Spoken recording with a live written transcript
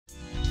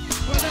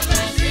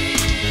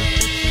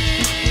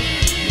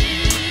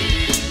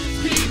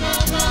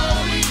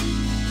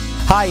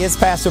Hi, it's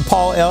Pastor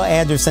Paul L.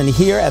 Anderson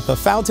here at the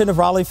Fountain of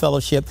Raleigh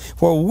Fellowship,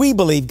 where we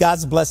believe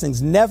God's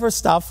blessings never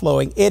stop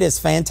flowing. It is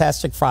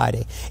Fantastic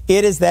Friday.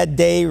 It is that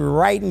day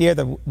right near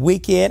the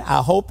weekend.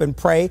 I hope and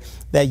pray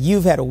that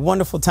you've had a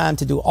wonderful time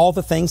to do all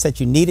the things that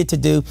you needed to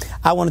do.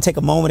 I want to take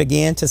a moment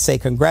again to say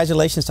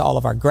congratulations to all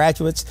of our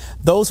graduates,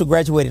 those who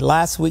graduated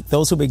last week,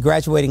 those who will be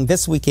graduating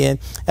this weekend.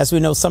 As we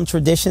know, some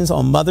traditions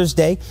on Mother's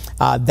Day,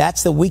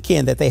 that's the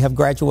weekend that they have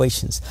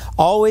graduations.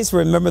 Always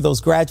remember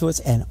those graduates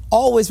and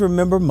always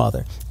remember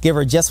Mother. Give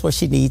her just what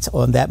she needs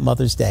on that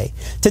Mother's Day.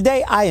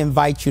 Today, I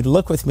invite you to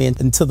look with me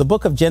into the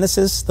book of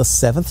Genesis, the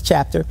 7th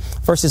chapter,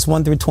 verses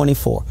 1 through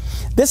 24.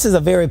 This is a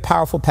very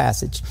powerful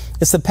passage.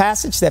 It's the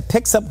passage that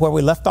picks up where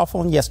we left off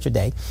on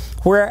yesterday,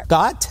 where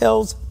God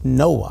tells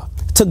Noah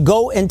to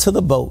go into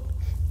the boat,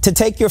 to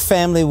take your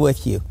family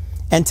with you,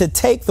 and to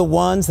take the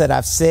ones that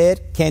I've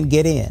said can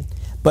get in,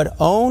 but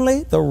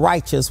only the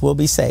righteous will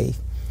be saved.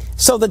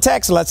 So the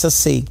text lets us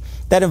see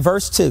that in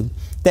verse 2,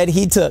 that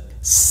he took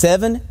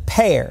 7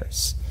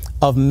 pairs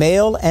of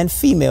male and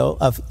female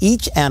of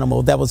each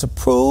animal that was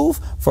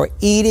approved for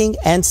eating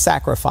and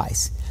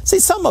sacrifice. See,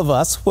 some of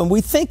us, when we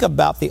think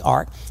about the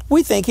ark,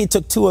 we think he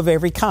took 2 of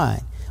every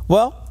kind.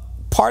 Well,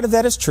 part of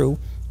that is true.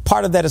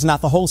 Part of that is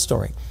not the whole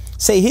story.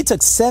 See, he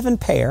took 7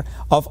 pair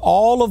of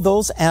all of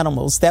those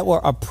animals that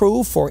were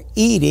approved for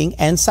eating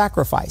and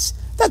sacrifice.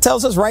 That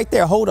tells us right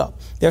there, hold up.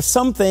 There's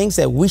some things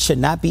that we should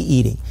not be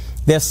eating.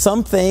 There's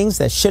some things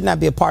that should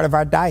not be a part of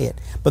our diet.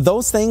 But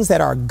those things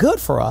that are good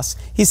for us,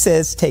 he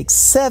says, take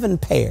 7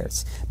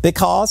 pairs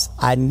because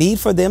I need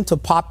for them to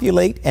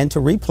populate and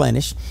to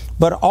replenish.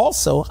 But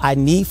also I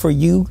need for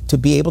you to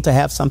be able to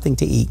have something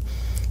to eat.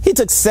 He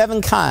took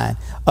 7 kind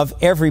of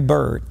every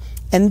bird.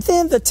 And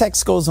then the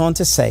text goes on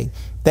to say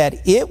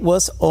that it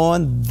was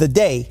on the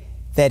day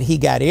that he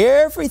got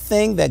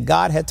everything that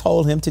God had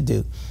told him to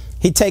do.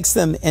 He takes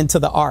them into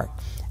the ark.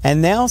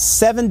 And now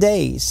 7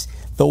 days,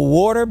 the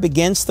water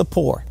begins to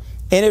pour.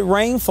 And it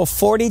rained for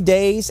 40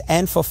 days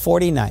and for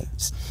 40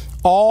 nights.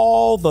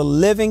 All the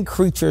living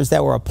creatures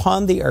that were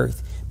upon the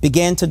earth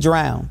began to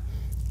drown.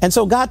 And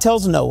so God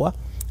tells Noah,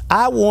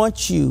 I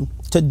want you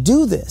to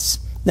do this.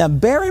 Now,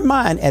 bear in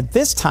mind, at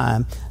this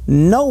time,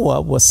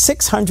 Noah was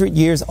 600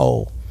 years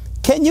old.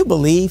 Can you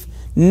believe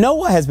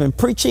Noah has been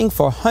preaching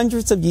for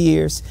hundreds of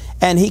years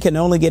and he can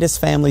only get his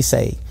family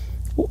saved?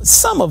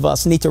 Some of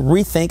us need to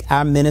rethink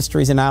our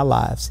ministries and our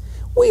lives.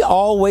 We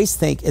always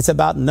think it's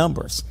about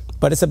numbers,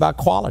 but it's about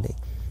quality.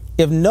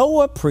 If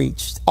Noah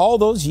preached all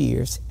those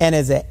years and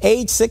is at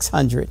age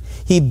 600,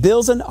 he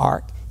builds an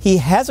ark, he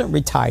hasn't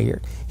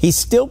retired, he's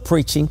still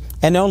preaching,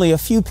 and only a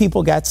few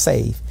people got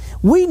saved.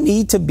 We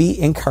need to be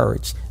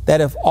encouraged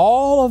that if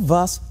all of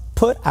us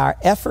put our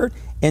effort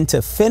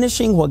into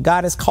finishing what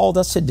God has called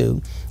us to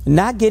do,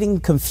 not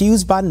getting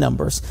confused by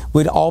numbers,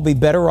 we'd all be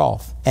better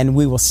off and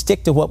we will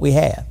stick to what we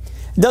have.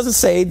 It doesn't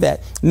say that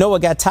Noah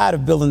got tired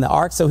of building the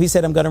ark, so he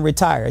said, I'm going to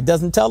retire. It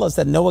doesn't tell us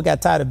that Noah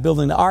got tired of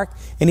building the ark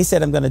and he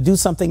said, I'm going to do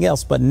something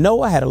else. But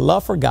Noah had a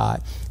love for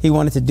God. He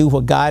wanted to do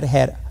what God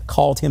had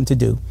called him to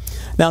do.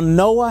 Now,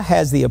 Noah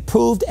has the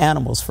approved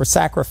animals for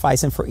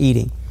sacrifice and for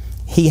eating.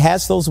 He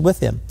has those with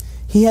him.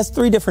 He has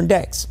 3 different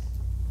decks.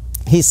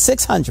 He's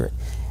 600.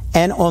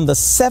 And on the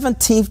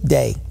 17th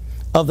day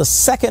of the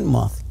 2nd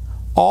month,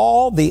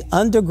 all the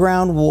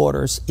underground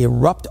waters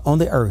erupt on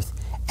the earth.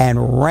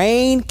 And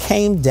rain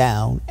came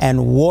down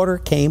and water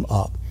came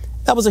up.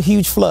 That was a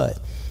huge flood.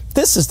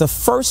 This is the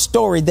first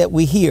story that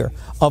we hear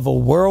of a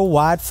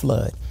worldwide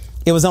flood.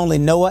 It was only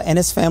Noah and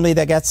his family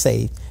that got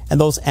saved and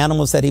those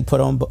animals that he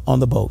put on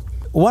the boat.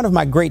 One of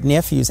my great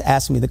nephews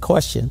asked me the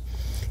question.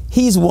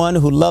 He's one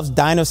who loves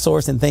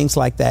dinosaurs and things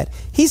like that.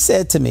 He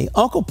said to me,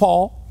 Uncle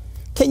Paul,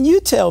 can you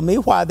tell me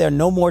why there are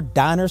no more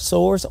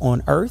dinosaurs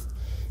on earth?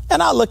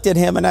 And I looked at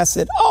him and I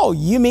said, oh,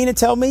 you mean to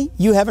tell me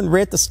you haven't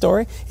read the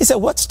story? He said,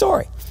 what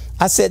story?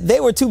 I said, they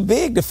were too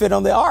big to fit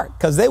on the ark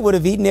because they would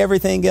have eaten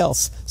everything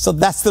else. So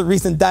that's the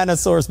reason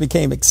dinosaurs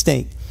became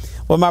extinct.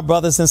 Well, my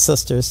brothers and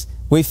sisters,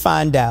 we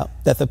find out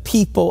that the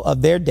people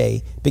of their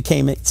day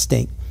became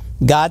extinct.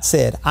 God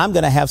said, I'm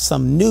going to have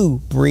some new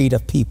breed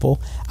of people.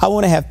 I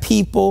want to have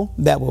people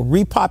that will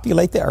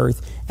repopulate the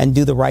earth and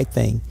do the right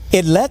thing.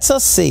 It lets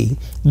us see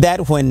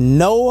that when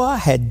Noah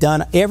had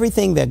done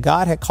everything that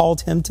God had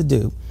called him to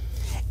do,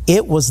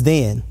 it was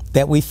then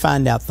that we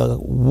find out the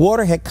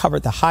water had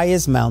covered the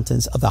highest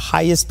mountains of the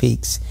highest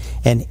peaks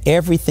and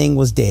everything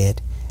was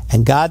dead.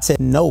 And God said,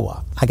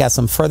 Noah, I got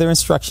some further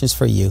instructions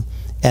for you.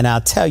 And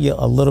I'll tell you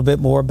a little bit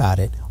more about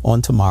it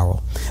on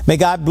tomorrow. May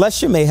God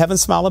bless you. May heaven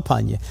smile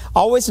upon you.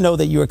 Always know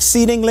that you're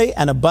exceedingly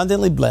and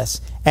abundantly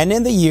blessed. And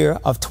in the year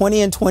of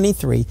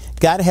 2023,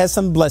 God has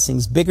some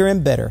blessings bigger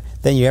and better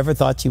than you ever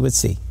thought you would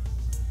see.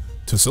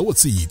 To sow a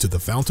seed to the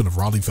Fountain of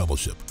Raleigh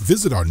Fellowship,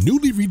 visit our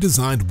newly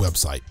redesigned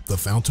website,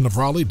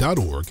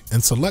 thefountainofraleigh.org,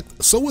 and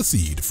select Sow a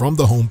Seed from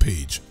the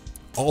homepage.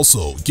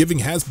 Also, giving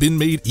has been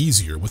made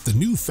easier with the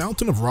new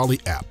Fountain of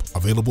Raleigh app,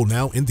 available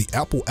now in the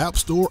Apple App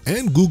Store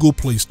and Google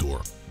Play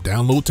Store.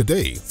 Download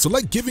today,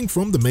 select Giving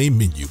from the main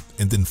menu,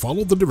 and then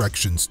follow the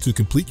directions to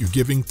complete your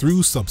giving through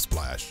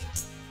Subsplash.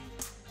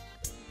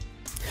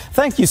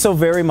 Thank you so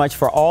very much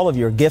for all of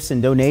your gifts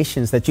and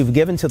donations that you've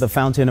given to the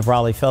Fountain of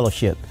Raleigh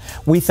Fellowship.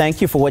 We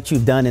thank you for what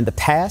you've done in the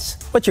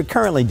past, what you're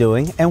currently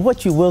doing, and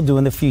what you will do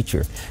in the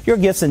future. Your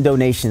gifts and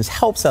donations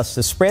helps us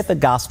to spread the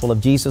gospel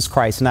of Jesus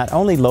Christ, not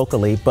only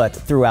locally, but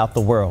throughout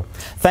the world.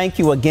 Thank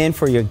you again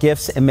for your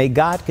gifts, and may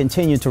God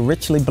continue to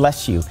richly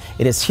bless you.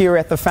 It is here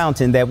at the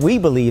Fountain that we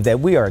believe that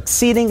we are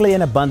exceedingly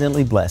and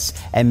abundantly blessed,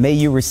 and may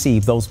you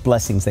receive those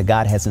blessings that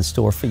God has in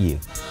store for you.